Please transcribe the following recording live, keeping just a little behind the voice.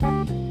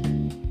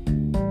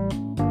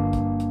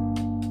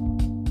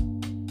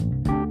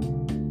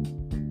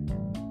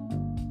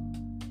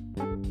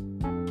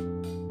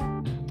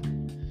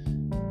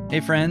Hey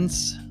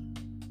friends,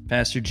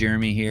 Pastor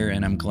Jeremy here,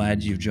 and I'm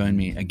glad you've joined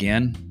me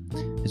again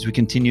as we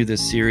continue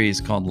this series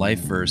called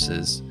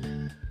LifeVerses.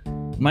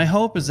 My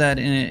hope is that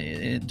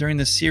during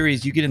this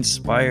series you get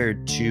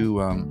inspired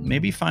to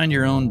maybe find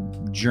your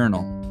own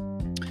journal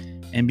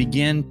and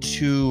begin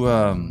to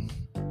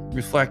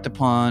reflect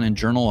upon and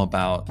journal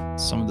about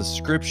some of the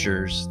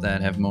scriptures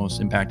that have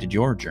most impacted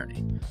your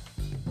journey.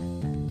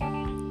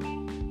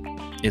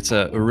 It's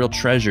a real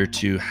treasure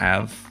to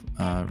have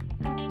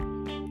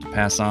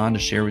pass on, to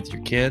share with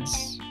your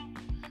kids,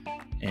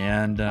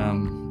 and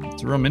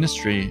it's a real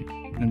ministry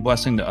and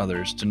blessing to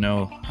others to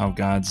know how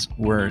God's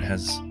word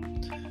has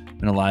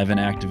been alive and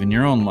active in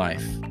your own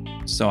life.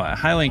 So I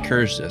highly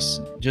encourage this.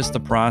 Just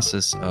the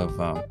process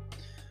of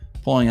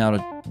pulling out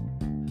a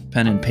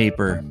pen and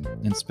paper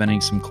and spending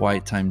some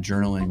quiet time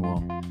journaling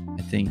will,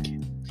 I think,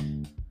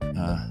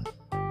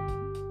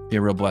 be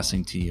a real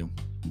blessing to you.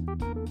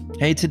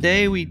 Hey,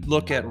 today we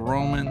look at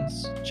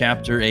Romans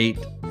chapter 8,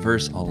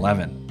 verse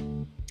 11.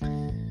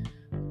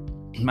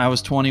 I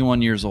was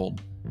 21 years old.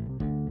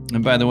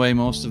 And by the way,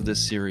 most of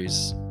this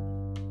series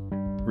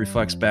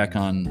reflects back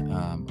on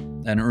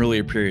an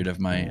earlier period of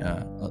my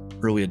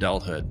early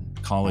adulthood,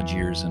 college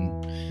years,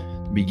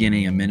 and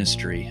beginning of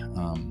ministry.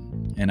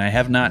 And I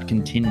have not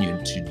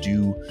continued to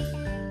do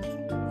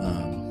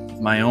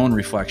my own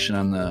reflection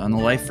on the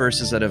life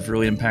verses that have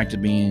really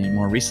impacted me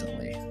more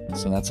recently.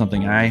 So that's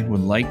something I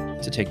would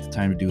like to take the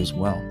time to do as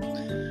well.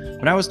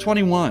 But I was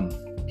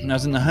 21. And I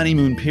was in the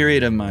honeymoon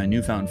period of my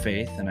newfound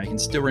faith, and I can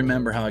still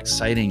remember how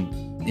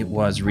exciting it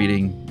was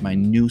reading my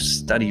new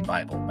study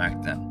Bible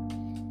back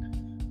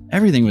then.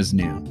 Everything was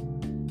new.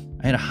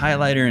 I had a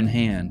highlighter in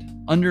hand,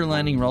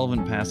 underlining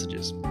relevant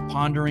passages,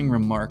 pondering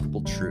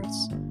remarkable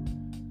truths.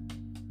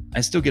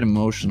 I still get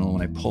emotional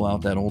when I pull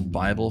out that old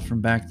Bible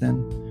from back then,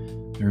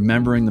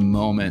 remembering the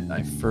moment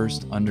I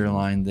first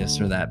underlined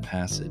this or that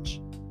passage.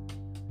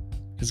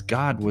 Because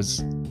God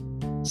was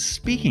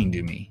speaking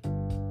to me.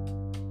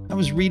 I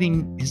was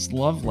reading his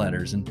love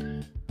letters,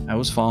 and I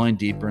was falling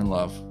deeper in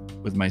love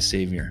with my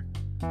Savior.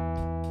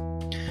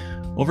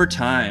 Over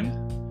time,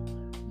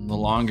 the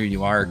longer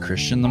you are a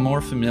Christian, the more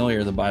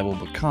familiar the Bible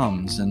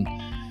becomes, and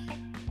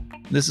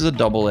this is a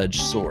double-edged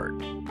sword.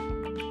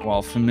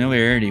 While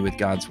familiarity with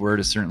God's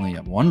Word is certainly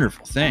a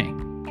wonderful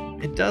thing,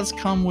 it does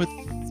come with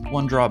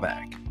one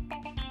drawback: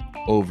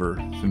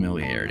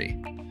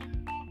 over-familiarity.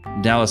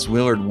 Dallas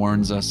Willard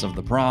warns us of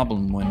the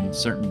problem when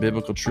certain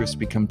biblical truths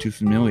become too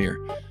familiar.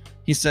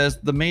 He says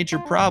the major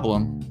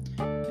problem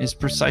is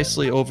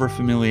precisely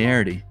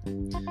over-familiarity.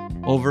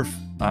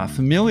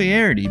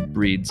 Familiarity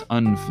breeds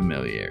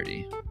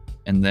unfamiliarity,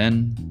 and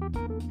then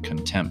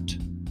contempt.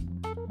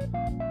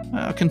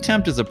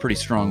 Contempt is a pretty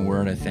strong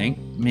word, I think.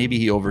 Maybe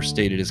he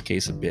overstated his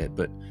case a bit,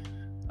 but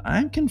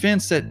I'm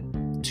convinced that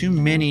too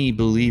many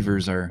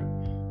believers are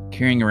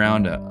carrying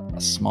around a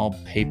small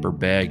paper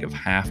bag of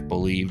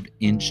half-believed,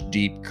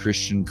 inch-deep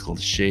Christian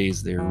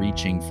cliches they're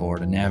reaching for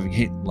to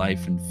navigate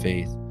life and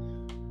faith.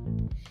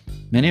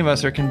 Many of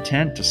us are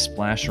content to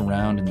splash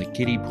around in the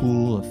kiddie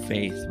pool of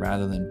faith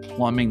rather than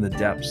plumbing the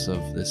depths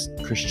of this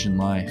Christian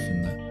life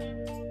and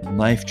the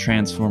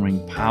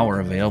life-transforming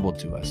power available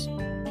to us.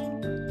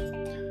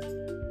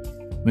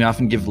 We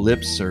often give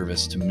lip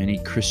service to many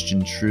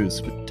Christian truths,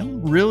 but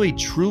don't really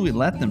truly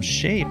let them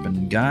shape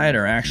and guide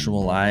our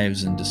actual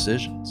lives and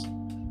decisions.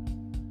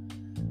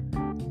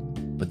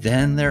 But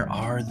then there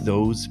are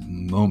those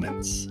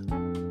moments,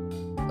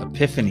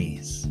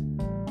 epiphanies,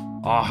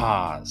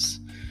 ahas.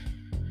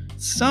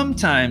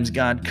 Sometimes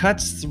God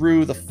cuts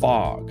through the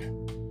fog,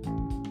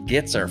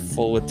 gets our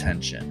full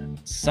attention.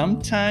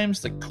 Sometimes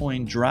the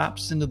coin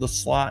drops into the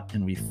slot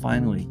and we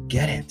finally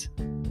get it.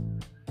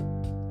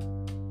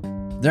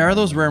 There are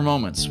those rare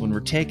moments when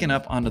we're taken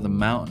up onto the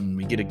mountain,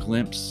 we get a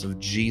glimpse of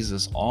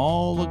Jesus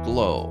all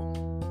aglow,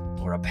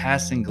 or a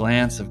passing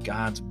glance of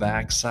God's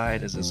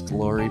backside as his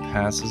glory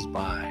passes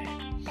by.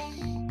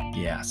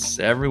 Yes,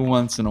 every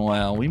once in a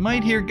while, we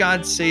might hear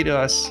God say to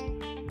us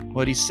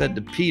what he said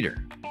to Peter.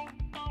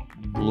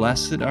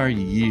 Blessed are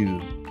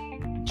you,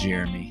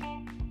 Jeremy.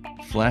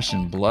 Flesh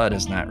and blood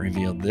has not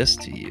revealed this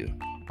to you,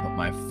 but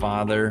my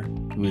Father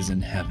who is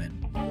in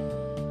heaven.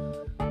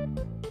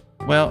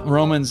 Well,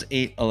 Romans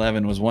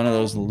 8:11 was one of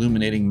those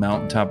illuminating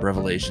mountaintop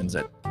revelations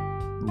that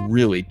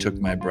really took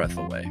my breath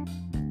away.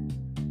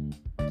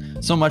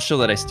 So much so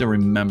that I still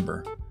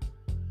remember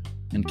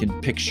and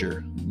can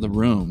picture the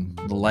room,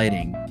 the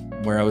lighting,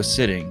 where I was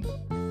sitting.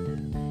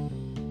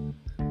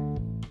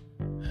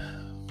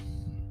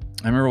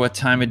 I remember what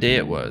time of day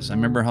it was. I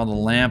remember how the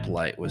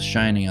lamplight was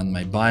shining on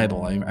my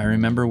Bible. I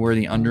remember where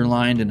the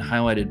underlined and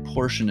highlighted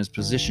portion is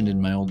positioned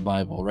in my old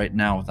Bible right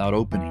now without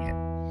opening it.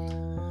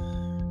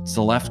 It's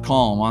the left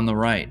column on the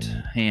right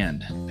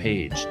hand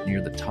page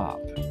near the top.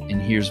 And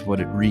here's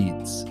what it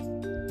reads.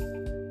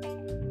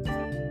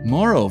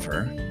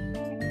 Moreover,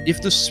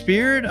 if the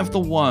Spirit of the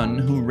one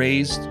who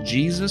raised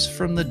Jesus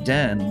from the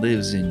dead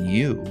lives in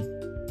you,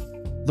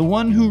 the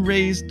one who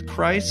raised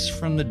Christ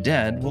from the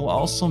dead will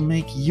also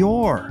make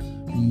your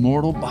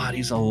mortal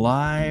bodies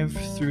alive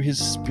through his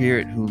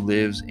Spirit who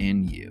lives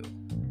in you.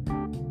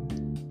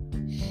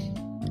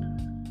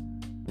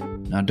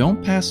 Now,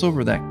 don't pass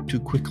over that too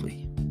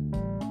quickly.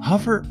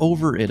 Hover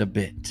over it a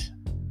bit.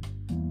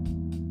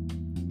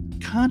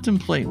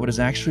 Contemplate what is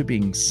actually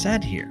being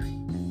said here.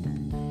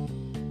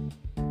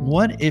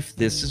 What if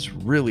this is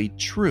really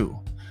true?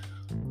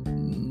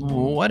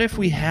 What if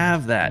we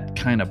have that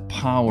kind of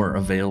power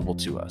available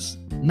to us?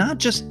 Not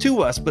just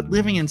to us, but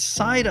living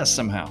inside us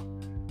somehow.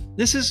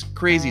 This is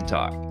crazy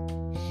talk.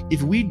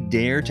 If we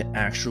dare to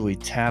actually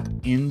tap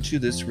into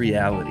this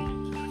reality,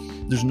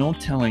 there's no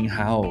telling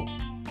how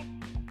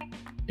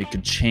it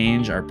could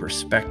change our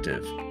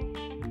perspective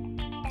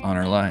on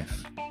our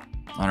life,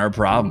 on our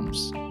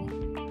problems.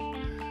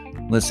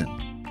 Listen,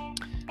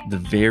 the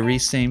very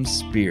same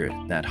Spirit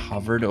that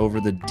hovered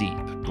over the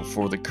deep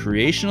before the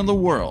creation of the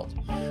world,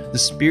 the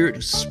Spirit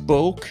who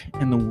spoke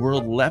and the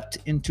world leapt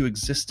into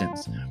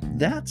existence,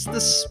 that's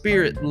the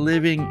Spirit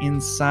living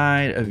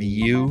inside of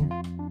you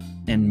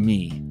and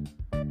me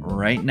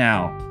right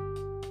now.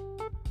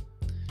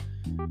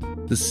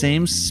 The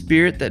same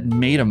Spirit that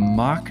made a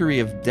mockery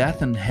of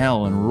death and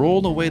hell and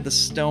rolled away the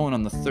stone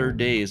on the third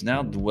day is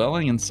now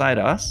dwelling inside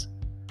us,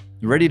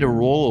 ready to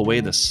roll away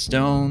the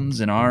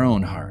stones in our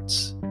own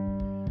hearts.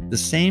 The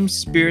same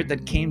Spirit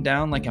that came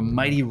down like a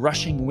mighty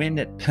rushing wind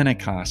at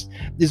Pentecost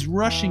is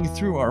rushing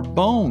through our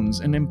bones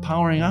and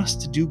empowering us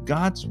to do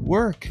God's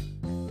work.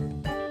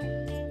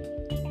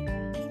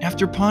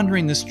 After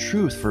pondering this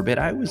truth for a bit,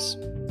 I was,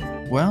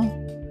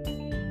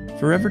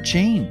 forever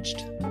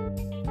changed.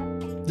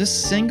 This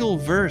single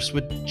verse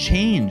would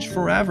change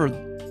forever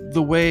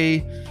the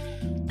way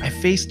I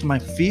faced my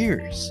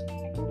fears.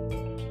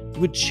 It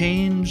would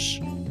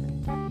change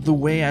the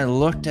way I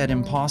looked at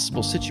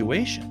impossible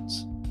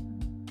situations.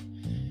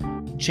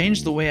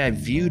 Change the way I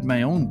viewed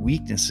my own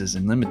weaknesses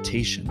and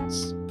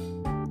limitations.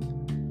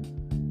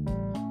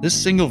 This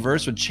single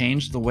verse would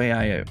change the way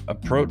I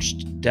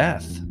approached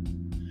death.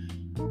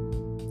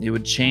 It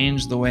would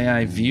change the way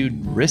I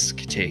viewed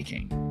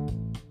risk-taking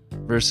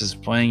versus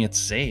playing it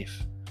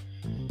safe.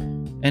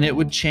 And it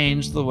would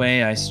change the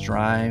way I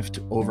strive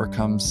to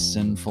overcome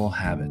sinful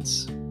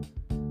habits.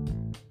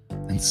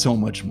 And so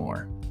much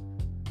more.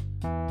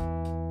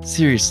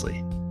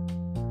 Seriously,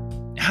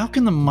 how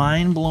can the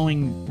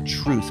mind-blowing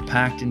truth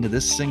packed into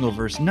this single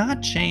verse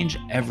not change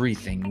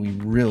everything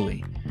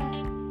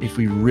if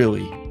we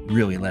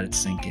really let it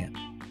sink in?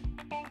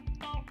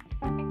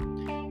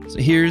 So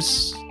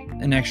here's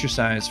an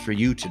exercise for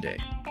you today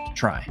to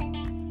try.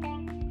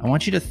 I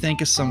want you to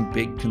think of some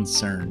big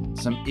concern,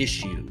 some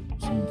issue,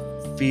 some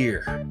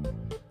fear,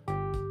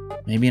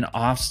 maybe an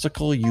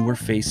obstacle you are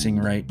facing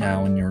right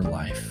now in your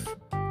life.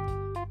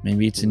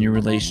 Maybe it's in your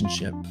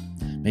relationship.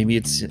 Maybe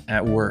it's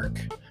at work.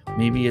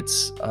 Maybe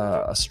it's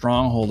a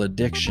stronghold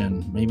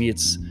addiction. Maybe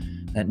it's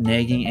that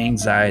nagging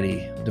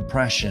anxiety,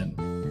 depression,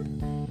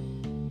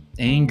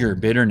 anger,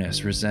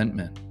 bitterness,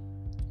 resentment.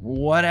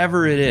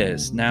 Whatever it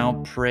is,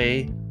 now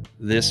pray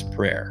this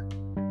prayer.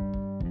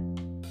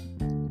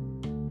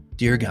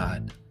 Dear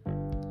God,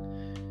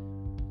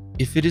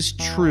 if it is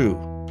true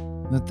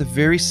that the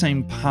very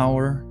same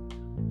power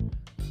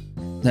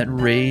that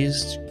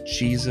raised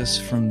Jesus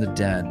from the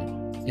dead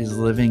is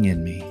living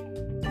in me,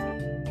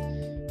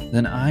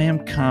 then I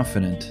am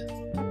confident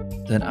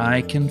that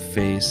I can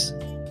face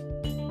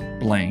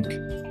blank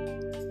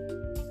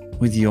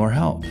with your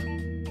help.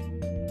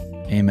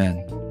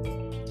 Amen.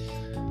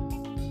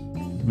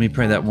 Let me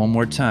pray that one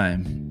more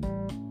time,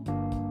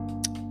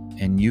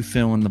 and you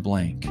fill in the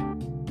blank.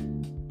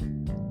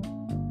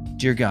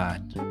 Dear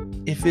God,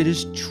 if it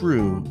is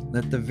true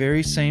that the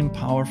very same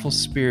powerful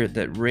Spirit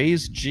that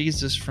raised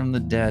Jesus from the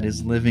dead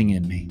is living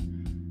in me,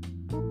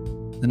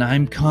 then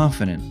I'm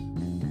confident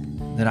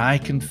that I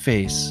can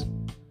face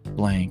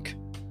blank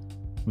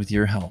with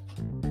your help.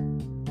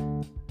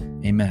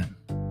 Amen.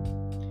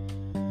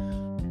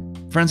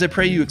 Friends, I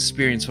pray you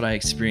experience what I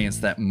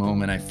experienced that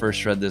moment I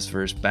first read this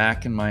verse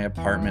back in my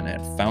apartment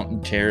at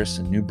Fountain Terrace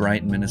in New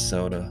Brighton,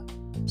 Minnesota,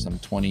 some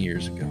 20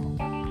 years ago.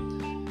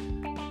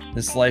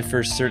 This life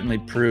verse certainly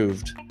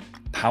proved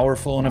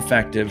powerful and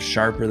effective,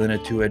 sharper than a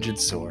two-edged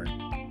sword.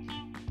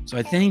 So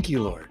I thank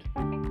you, Lord,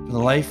 for the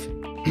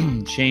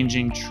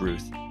life-changing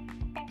truth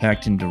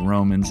packed into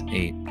Romans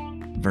 8,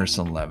 verse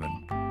 11.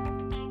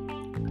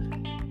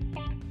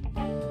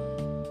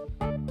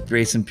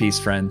 Grace and peace,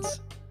 friends.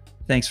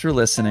 Thanks for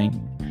listening.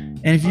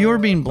 And if you're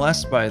being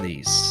blessed by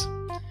these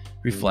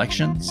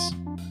reflections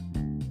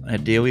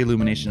at Daily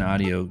Illumination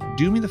Audio,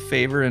 do me the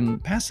favor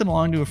and pass it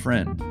along to a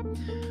friend.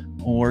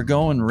 Or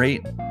go and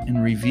rate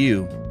and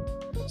review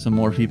so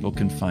more people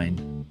can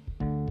find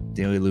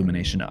Daily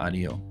Illumination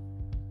Audio.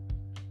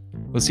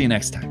 We'll see you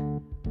next time.